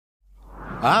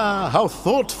Ah, how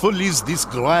thoughtful is this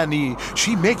granny.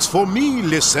 She makes for me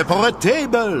a separate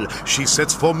table. She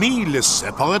sets for me a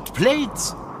separate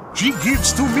plate. She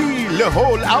gives to me the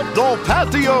whole outdoor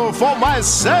patio for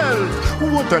myself.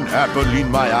 What an apple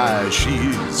in my eye she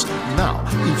is. Now,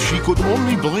 if she could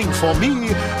only bring for me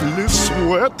the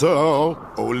sweater.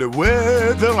 Oh, the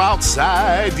weather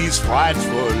outside is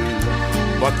frightful,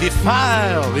 but the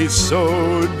fire is so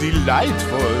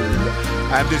delightful.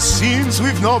 And it seems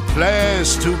we've no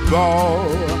place to go.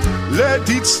 Let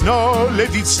it snow,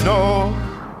 let it snow.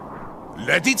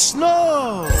 Let it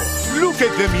snow! Look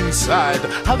at them inside,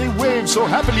 how they wave so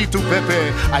happily to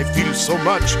Pepe. I feel so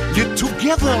much the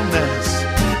togetherness.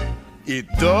 It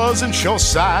doesn't show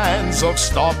signs of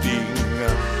stopping,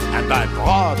 and I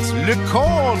brought the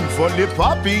corn for the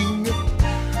popping.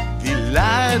 The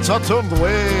lights are turned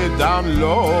way down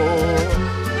low.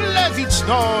 Let it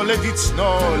snow, let it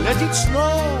snow, let it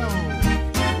snow.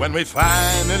 When we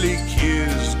finally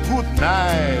kiss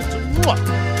goodnight,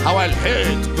 how I'll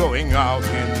hate going out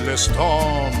in the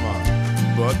storm.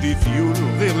 But if you'll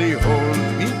really hold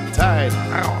me tight,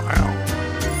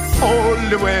 all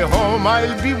the way home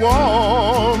I'll be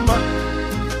warm.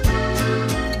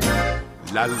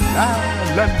 La la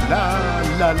la la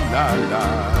la la la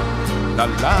la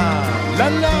la la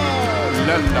la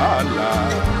la la la.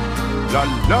 La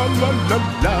la la la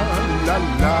la la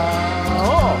la.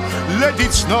 Oh, let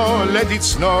it snow, let it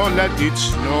snow, let it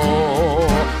snow.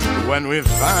 When we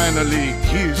finally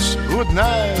kiss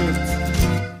goodnight.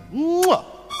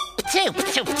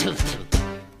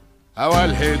 How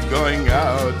I'll hate going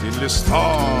out in the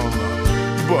storm.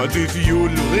 But if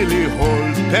you'll really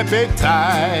hold Pepe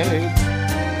tight,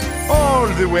 all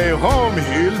the way home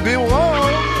he'll be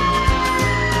warm.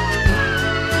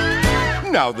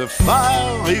 Now the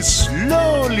fire is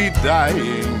slowly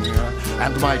dying,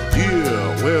 and my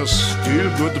dear, we're still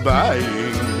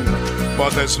goodbying.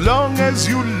 But as long as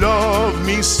you love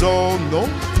me so, no,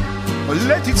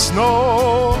 let it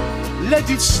snow, let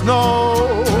it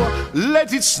snow,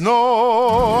 let it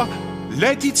snow,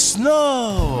 let it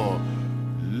snow,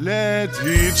 let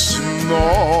it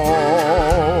snow.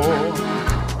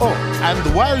 Oh,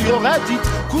 and while you're at it,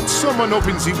 could someone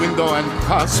open the window and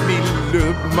pass me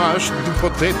the mashed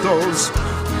potatoes?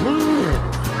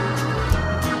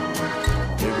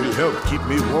 They will help keep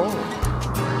me warm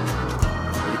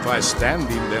if I stand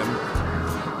in them.